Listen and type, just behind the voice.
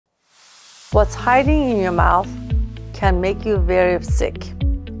What's hiding in your mouth can make you very sick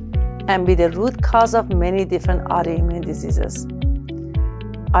and be the root cause of many different autoimmune diseases.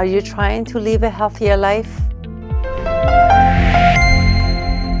 Are you trying to live a healthier life?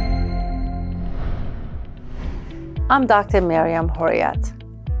 I'm Dr. Maryam Horiyat,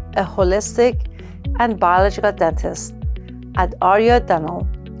 a holistic and biological dentist at Aria Dental,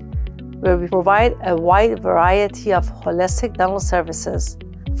 where we provide a wide variety of holistic dental services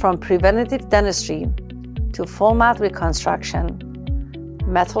from preventative dentistry to full mouth reconstruction,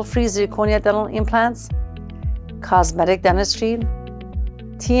 metal-free zirconia dental implants, cosmetic dentistry,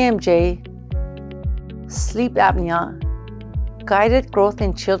 TMJ, sleep apnea, guided growth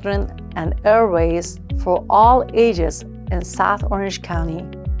in children, and airways for all ages in South Orange County,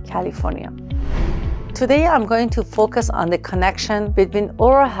 California. Today, I'm going to focus on the connection between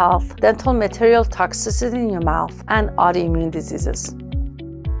oral health, dental material toxicity in your mouth, and autoimmune diseases.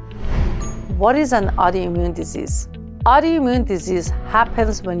 What is an autoimmune disease? Autoimmune disease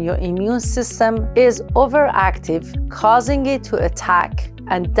happens when your immune system is overactive, causing it to attack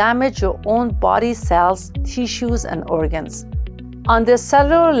and damage your own body cells, tissues, and organs. On the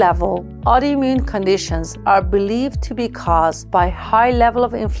cellular level, autoimmune conditions are believed to be caused by high level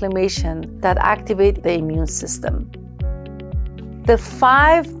of inflammation that activate the immune system. The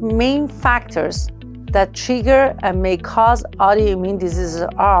 5 main factors that trigger and may cause autoimmune diseases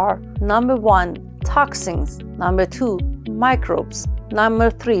are: number 1, toxins; number 2, microbes;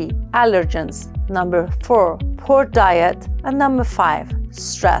 number 3, allergens; number 4, poor diet; and number 5,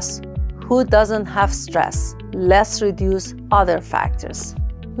 stress. Who doesn't have stress? Let's reduce other factors.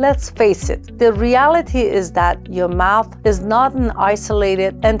 Let's face it, the reality is that your mouth is not an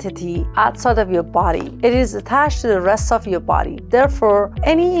isolated entity outside of your body. It is attached to the rest of your body. Therefore,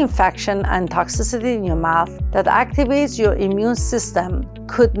 any infection and toxicity in your mouth that activates your immune system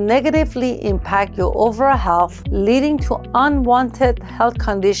could negatively impact your overall health, leading to unwanted health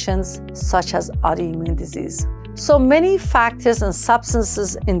conditions such as autoimmune disease. So many factors and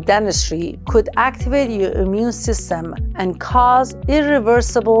substances in dentistry could activate your immune system and cause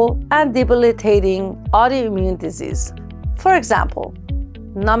irreversible and debilitating autoimmune disease. For example,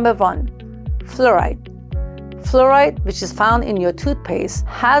 number 1, fluoride. Fluoride, which is found in your toothpaste,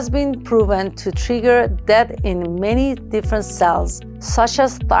 has been proven to trigger death in many different cells, such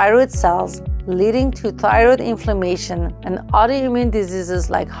as thyroid cells, leading to thyroid inflammation and autoimmune diseases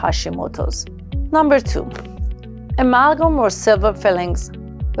like Hashimoto's. Number 2, amalgam or silver fillings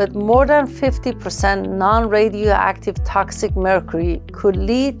with more than 50% non-radioactive toxic mercury could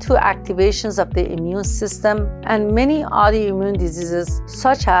lead to activations of the immune system and many autoimmune diseases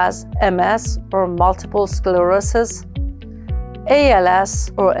such as MS or multiple sclerosis,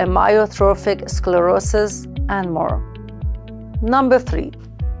 ALS or amyotrophic sclerosis, and more. Number 3,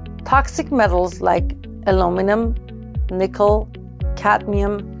 toxic metals like aluminum, nickel,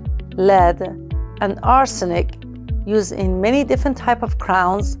 cadmium, lead, and arsenic used in many different types of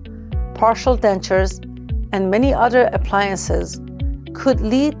crowns, partial dentures, and many other appliances could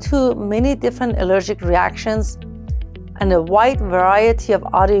lead to many different allergic reactions and a wide variety of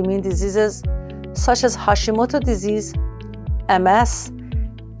autoimmune diseases such as Hashimoto disease, MS,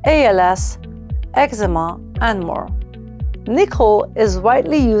 ALS, eczema, and more. Nickel is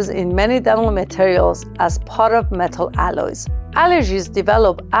widely used in many dental materials as part of metal alloys. Allergies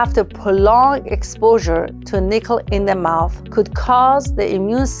developed after prolonged exposure to nickel in the mouth could cause the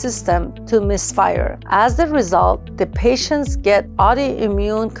immune system to misfire. As a result, the patients get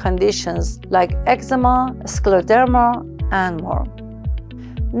autoimmune conditions like eczema, scleroderma, and more.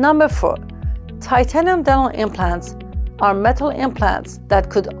 Number 4, titanium dental implants are metal implants that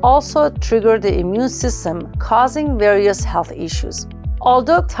could also trigger the immune system, causing various health issues.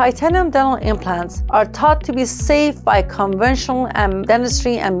 Although titanium dental implants are thought to be safe by conventional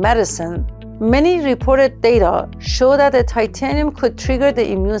dentistry and medicine, many reported data show that the titanium could trigger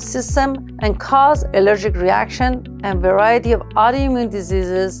the immune system and cause allergic reaction and variety of autoimmune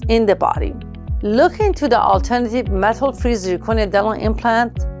diseases in the body. Look into the alternative metal-free zirconia dental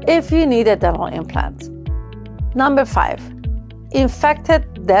implant if you need a dental implant. Number 5,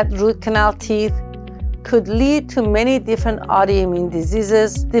 infected dead root canal teeth could lead to many different autoimmune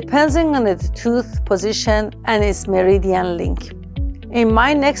diseases depending on the tooth position and its meridian link. In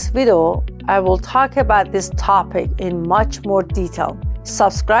my next video, I will talk about this topic in much more detail.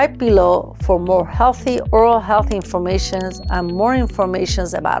 Subscribe below for more healthy oral health information and more information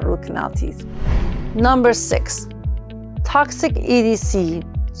about root canal teeth. Number 6, toxic EDC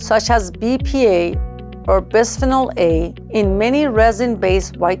such as BPA, or bisphenol A in many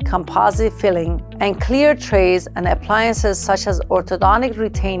resin-based white composite filling and clear trays and appliances such as orthodontic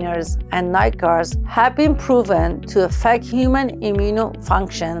retainers and night guards have been proven to affect human immune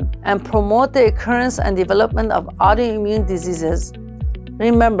function and promote the occurrence and development of autoimmune diseases.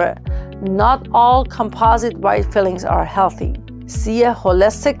 Remember, not all composite white fillings are healthy. See a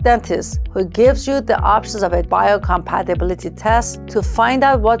holistic dentist who gives you the options of a biocompatibility test to find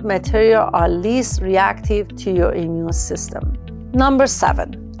out what material are least reactive to your immune system. Number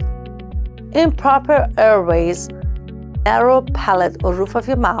 7. Improper airways, narrow palate or roof of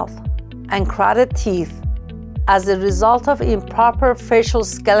your mouth, and crowded teeth as a result of improper facial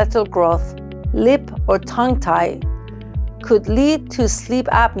skeletal growth, lip or tongue tie could lead to sleep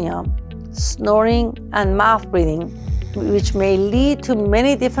apnea, snoring, and mouth breathing, which may lead to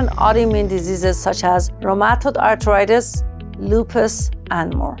many different autoimmune diseases such as rheumatoid arthritis, lupus,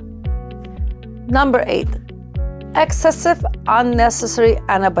 and more. Number 8. Excessive unnecessary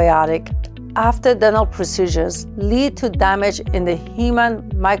antibiotic after dental procedures lead to damage in the human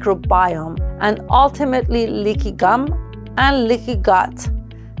microbiome and ultimately leaky gum and leaky gut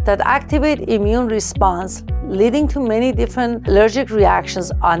that activate immune response, leading to many different allergic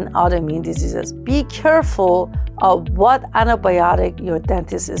reactions on autoimmune diseases. Be careful of what antibiotic your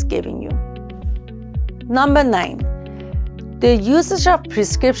dentist is giving you. Number 9. The usage of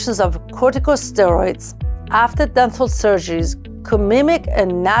prescriptions of corticosteroids after dental surgeries could mimic a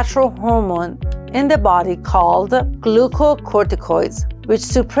natural hormone in the body called glucocorticoids, which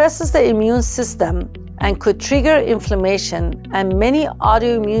suppresses the immune system and could trigger inflammation and many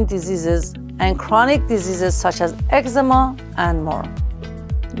autoimmune diseases and chronic diseases such as eczema and more.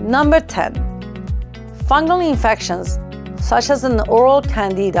 Number 10. Fungal infections such as an oral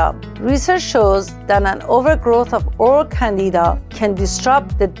candida. Research shows that an overgrowth of oral candida can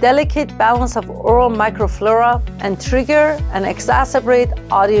disrupt the delicate balance of oral microflora and trigger and exacerbate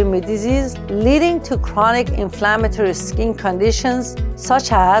autoimmune disease, leading to chronic inflammatory skin conditions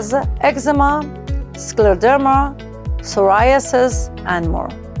such as eczema, scleroderma, psoriasis, and more.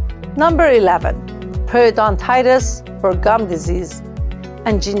 Number 11. Periodontitis or gum disease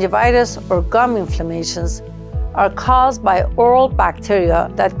and gingivitis or gum inflammations are caused by oral bacteria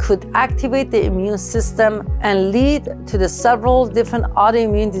that could activate the immune system and lead to the several different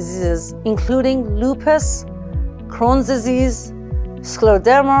autoimmune diseases, including lupus, Crohn's disease,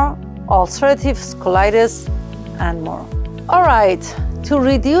 scleroderma, ulcerative colitis, and more. All right, to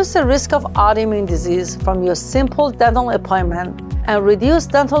reduce the risk of autoimmune disease from your simple dental appointment and reduce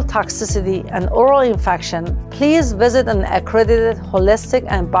dental toxicity and oral infection, please visit an accredited holistic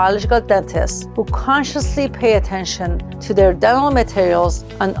and biological dentist who consciously pay attention to their dental materials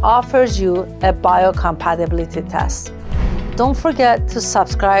and offers you a biocompatibility test. Don't forget to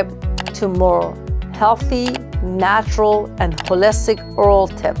subscribe to more healthy, natural, and holistic oral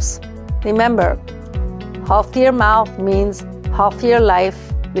tips. Remember, healthier mouth means healthier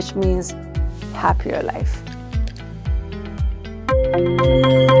life, which means happier life.